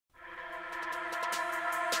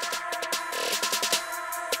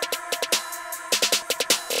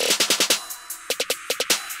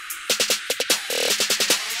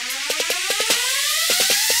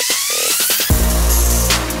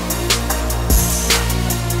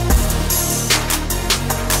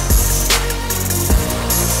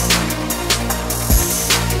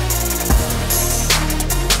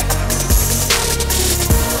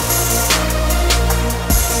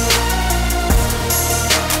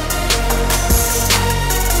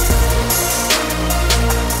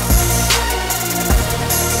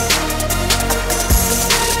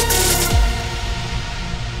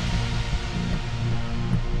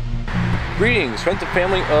Greetings from the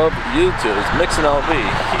family of YouTube. It's Mixin LV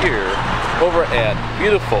here over at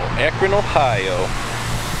beautiful Akron, Ohio.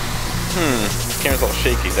 Camera's all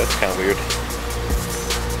shaky. That's kind of weird.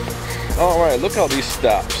 Alright, look at all these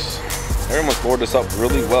stops. Everyone's bored this up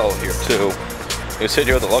really well here too. You sit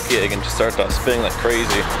here with a lucky egg and just start spinning like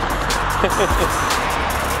crazy.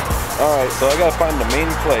 Alright, so I gotta find the main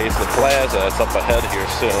place, the plaza that's up ahead here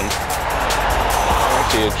soon.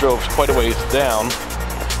 Actually, it drove quite a ways down.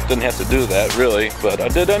 Didn't have to do that really, but I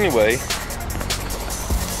did anyway.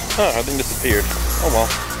 Everything disappeared. Oh well.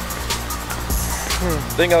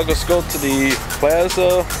 Think I'll just go to the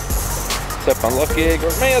plaza, step on lucky egg, or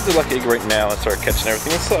maybe I'll do lucky egg right now and start catching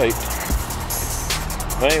everything in sight.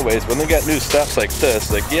 But anyways, when they got new stops like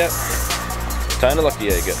this, like, yeah, time to lucky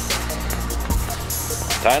egg it.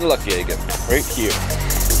 Time to lucky egg it. Right here.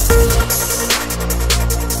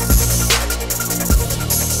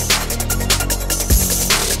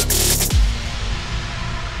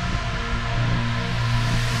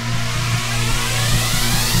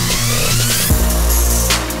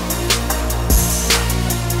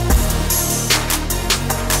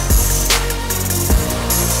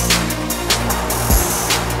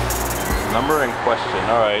 Number in question.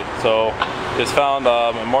 Alright, so just found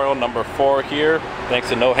memorial number 4 here, thanks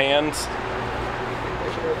to No Hands.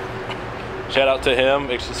 Shout out to him,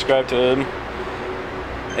 make sure to subscribe to him.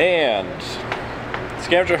 And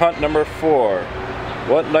scavenger hunt number 4.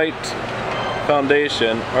 What Night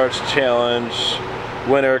Foundation Arts Challenge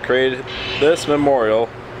winner created this memorial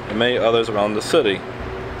and many others around the city?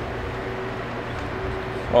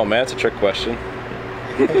 Oh man, that's a trick question.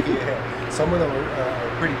 Yeah, some of them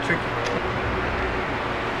are pretty tricky.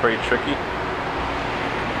 Pretty tricky? You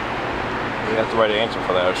have the right answer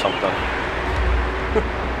for that or something.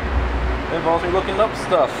 It involves me looking up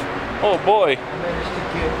stuff. Oh boy. I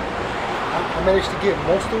managed to get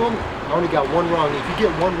most of them. I only got one wrong. If you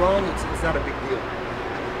get one wrong, it's not a big deal.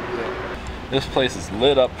 Yeah. This place is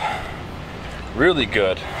lit up really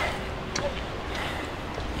good.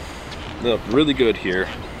 Lit up really good here.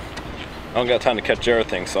 I don't got time to catch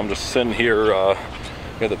everything, so I'm just sitting here at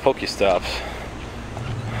the Pokestops.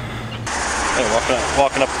 And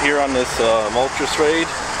walking up here on this Multrus raid.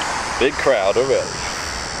 Big crowd already.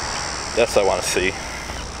 That's what I want to see.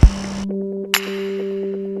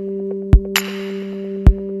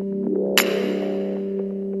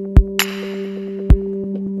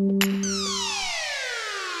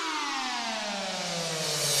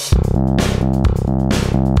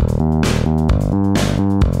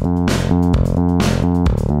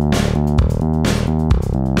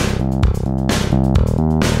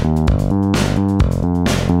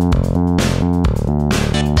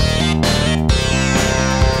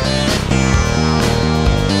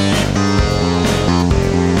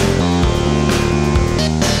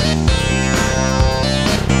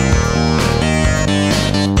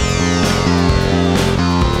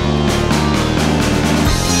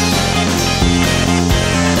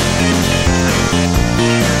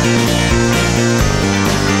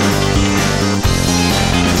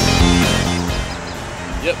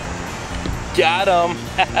 Got him!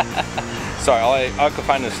 Sorry, all I could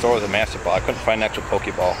find in the store was a Master Ball. I couldn't find an actual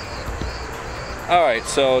Pokeball. Alright,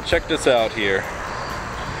 so check this out here.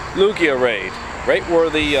 Lugia raid. Right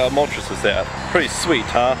where the Moltres was at. Pretty sweet,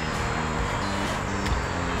 huh?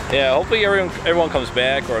 Yeah, hopefully everyone comes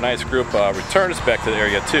back, or a nice group returns back to the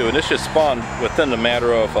area too. And this just spawned within a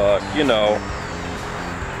matter of, you know,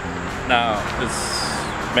 now it's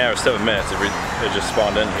a matter of 7 minutes. It just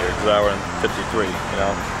spawned in here, because I were in 53, you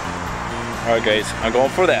know. Alright guys, I'm going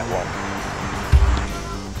for that one.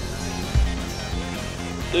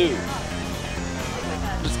 Dude.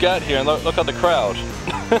 Just got here and look at the crowd.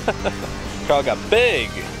 The crowd got big.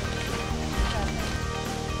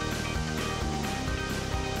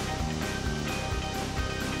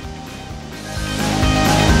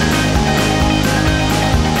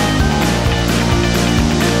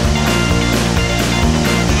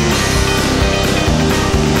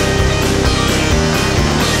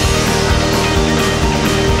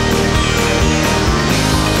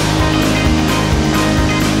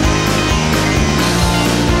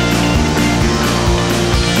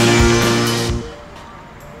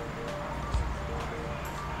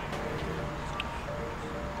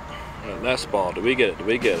 Last ball. Do we get it? Do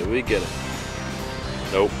we get it? Do we get it?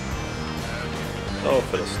 Nope. Oh,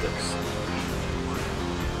 fiddlesticks.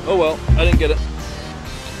 Oh well, I didn't get it.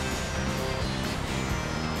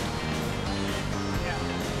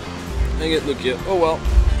 Dang it, Lugia. Oh well.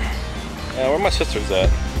 Where my sister's at?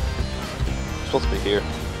 She's supposed to be here.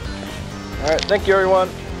 Alright, thank you everyone.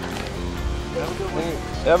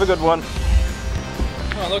 Have a good one.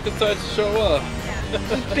 Oh, look inside to show up.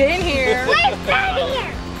 We've been here. We've been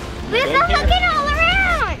here. We've been looking all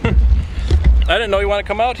around. I didn't know you want to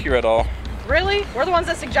come out here at all. Really? We're the ones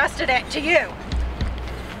that suggested it to you.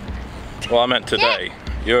 Well, I meant today.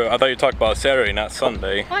 I thought you talked about Saturday, not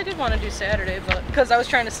Sunday. Well, I did want to do Saturday, but because I was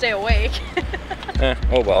trying to stay awake.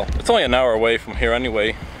 Oh well. It's only an hour away from here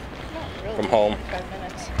anyway. Not really. From home. 45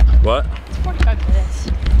 minutes. What? It's 45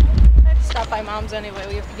 minutes. I had to stop by Mom's anyway.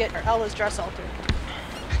 We have to get Ella's dress altered.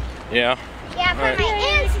 Yeah. Yeah, for All right. my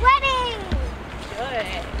aunt's wedding. Good.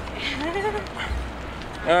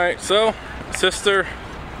 Alright, so Sister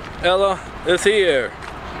Ella is here.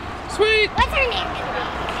 Sweet! What's her name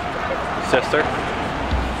gonna Sister?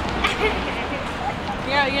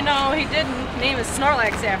 Yeah, you know, he did name his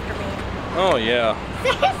Snorlax after me. Oh yeah.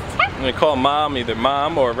 be? Sister. I'm gonna call Mom either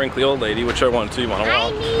Mom or Wrinkly Old Lady, whichever one two you want to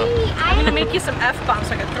walk. I'm gonna make you some F-bombs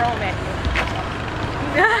so I can throw them at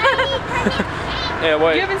you. Yeah,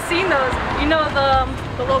 wait. You haven't seen those. You know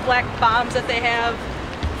the little black bombs that they have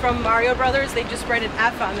from Mario Brothers? They just write an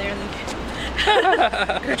F on there and then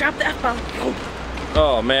gonna drop the F-bomb.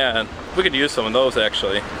 Oh man, we could use some of those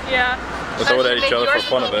actually. Yeah. We'll throw it at each other for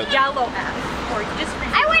fun of it. Yellow F. Or just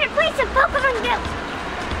I want to play some Pokemon Go.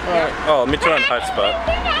 Alright. Oh, let me turn on hotspot.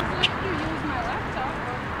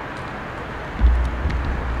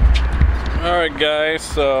 Alright guys,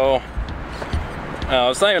 so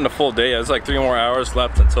it's not even a full day. It's like 3 more hours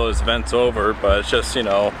left until this event's over, but it's just, you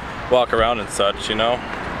know, walk around and such, you know.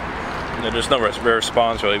 And there's no rare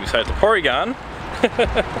spawns really besides the Porygon.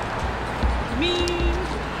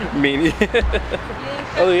 Meanie.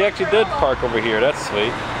 Oh, they actually did park over here. That's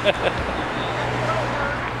sweet.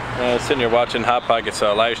 Sitting here watching Hot Pockets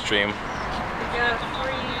live stream. We got a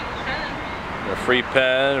A free free pen.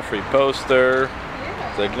 pen, free poster. Yeah.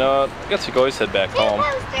 It's like, no, I guess you can always head back home. And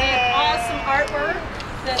awesome artwork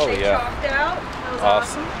that Oh, they yeah. chalked out. That was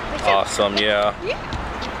Awesome. Awesome, yeah. Yeah.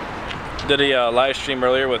 Did a live stream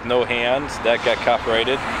earlier with no hands. That got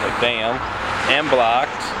copyrighted. Like, damn. And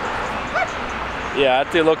blocked. Yeah, I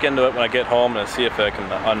have to look into it when I get home and see if I can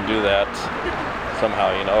undo that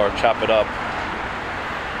somehow, you know, or chop it up.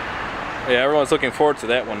 Yeah, everyone's looking forward to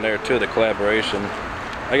that one there too, the collaboration.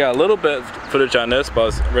 I got a little bit of footage on this, but I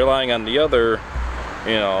was relying on the other,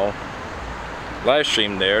 you know, live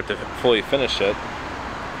stream there to fully finish it.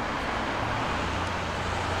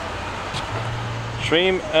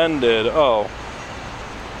 Stream ended. Oh.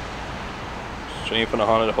 Stream from the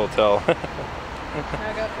haunted hotel.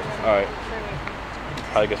 Alright.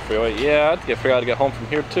 Probably get freeway. Yeah, I figure out to get home from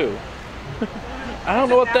here too. I don't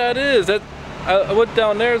know what that is. I went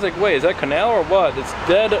down there, it's like, wait, is that canal or what? It's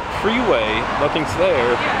dead freeway. Nothing's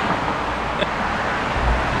there.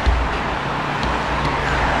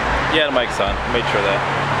 Yeah, the mic's on. I made sure of that.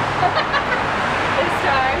 This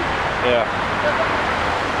time. Yeah.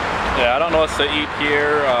 Yeah, I don't know what to eat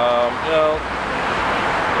here. You know,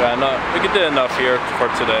 yeah, we did enough here for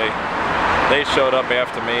today. They showed up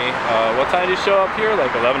after me. What time did you show up here?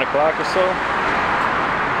 Like 11 o'clock or so?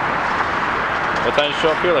 What time did you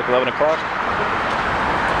show up here? Like 11 o'clock?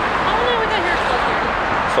 Oh no, we got here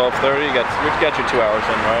at 12:30? You got your 2 hours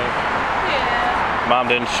in, right? 12:30. Yeah.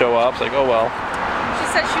 Mom didn't show up. It's like, oh well. She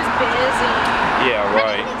said she was busy. Yeah,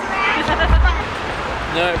 right.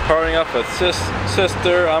 Yeah, partying up with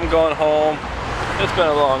sister. I'm going home. It's been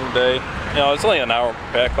a long day. You know, it's only an hour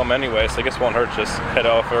back home anyway, so I guess it won't hurt to just head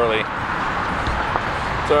off early.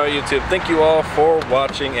 So, YouTube, thank you all for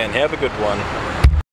watching and have a good one.